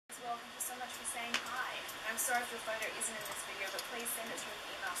so much for saying hi. I'm sorry if your photo isn't in this video, but please send it through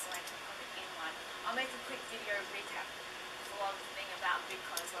an email so I can put it in one. I'll make a quick video recap vlog thing about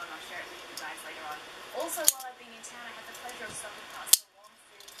VidCon as well, and I'll share it with you guys later on. Also, while I've been in town, I had the pleasure of stopping past the Wong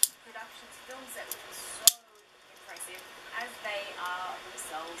Productions film set, which was so impressive, as they are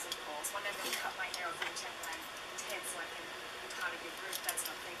themselves, of course. One of them cut my hair off in temporary head so I can kind of get roof. That's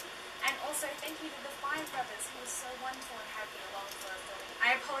not creepy. And also, thank you to the Fine Brothers, who was so wonderful and had me along for filming.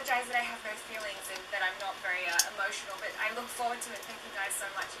 I apologise that I have no feelings and that I'm not very emotional, but I look forward to it. Thank you guys so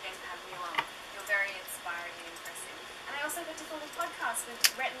much again for having me along. You're very inspiring and impressive. And I also got to film a podcast with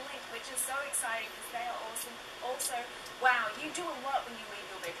Rhett and Link, which is so exciting because they are awesome. Also, wow, you do a lot when you leave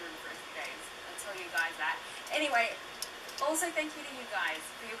your bedroom for a few days. I'll tell you guys that. Anyway, also thank you to you guys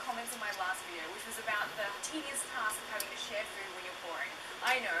for your comments on my last video, which was about the tedious task of having to share food when you're pouring.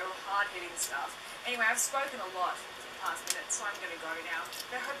 I know, hard-hitting stuff. Anyway, I've spoken a lot for the past minute, so I'm going to go now.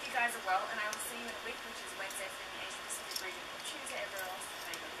 But I hope you guys are well, and I will see you in a week, which is Wednesday for the Asia Pacific region, or Tuesday everywhere else, and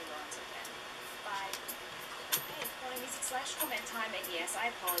I hope you're well until then. Bye. Hey, it's corner music / comment time, and yes,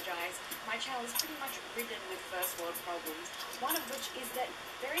 I apologise. My channel is pretty much ridden with first world problems, one of which is that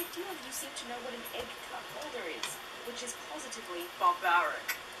very few of you seem to know what an egg cup holder is, which is positively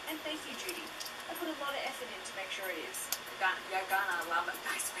barbaric. And thank you, Judy. I put a lot of effort in to make sure it is. You're gonna love it.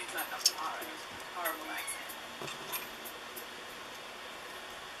 I speak like a horrible accent.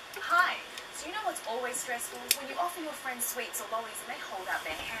 Hi. So you know what's always stressful? When you offer your friends sweets or lollies and they hold out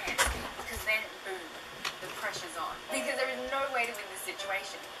their hands, because then, boom, the pressure's on. Because there is no way to win this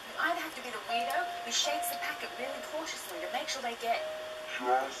situation. You either have to be the weirdo who shakes the packet really cautiously to make sure they get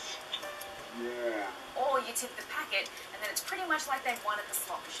just one, or you tip the packet and then it's pretty much like they've won at the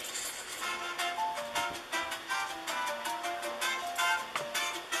slot machine.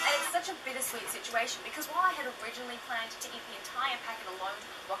 And it's such a bittersweet situation because while I had originally planned to eat the entire packet alone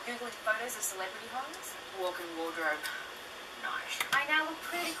while googling photos of celebrity homes, walk-in wardrobe, nice, I now look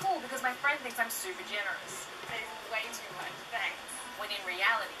pretty cool because my friend thinks I'm super generous. That is way too much, thanks. When in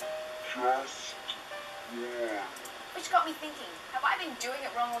reality, just one. Which got me thinking, have I been doing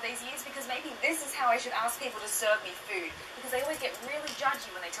it wrong all these years? Because maybe this is how I should ask people to serve me food. Because they always get really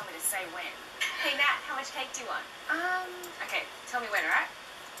judgy when they tell me to say when. Hey Nat, how much cake do you want? Okay, tell me when, alright?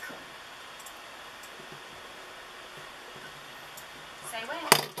 Cool. Say when.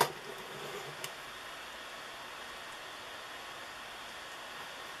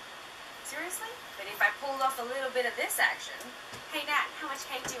 Seriously? But if I pulled off a little bit of this action, hey Nat, how much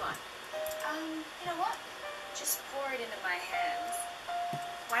cake do you want? You know what? Just pour it into my hands.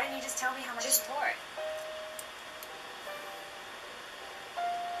 Why didn't you just tell me how much? Just pour it.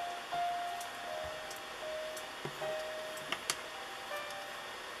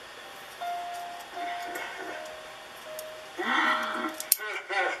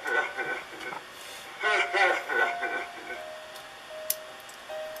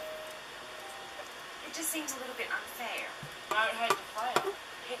 It just seems a little bit unfair. I hate to play it.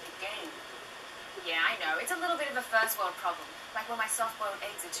 Hit the game. Yeah, I know. It's a little bit of a first world problem. Like when my soft-boiled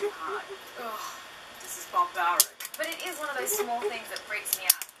eggs are too hard. Ugh, this is barbaric. But it is one of those small things that freaks me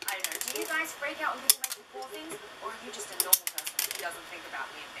out. I don't know. Do you guys freak out when people make you poor things? Or are you just a normal person who doesn't think about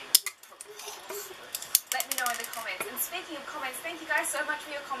me and being preposterous? Let me know in the comments. And speaking of comments, thank you guys so much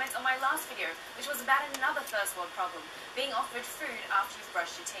for your comments on my last video, which was about another first world problem, being offered food after you've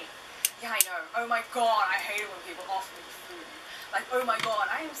brushed your teeth. Yeah, I know. Oh my god, I hate it when people offer me food. Like, oh my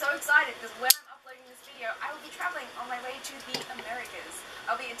god, I am so excited because when I'm uploading this video, I will be traveling on my way to the Americas.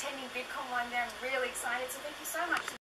 I'll be attending VidCon one there. I'm really excited, so thank you so much.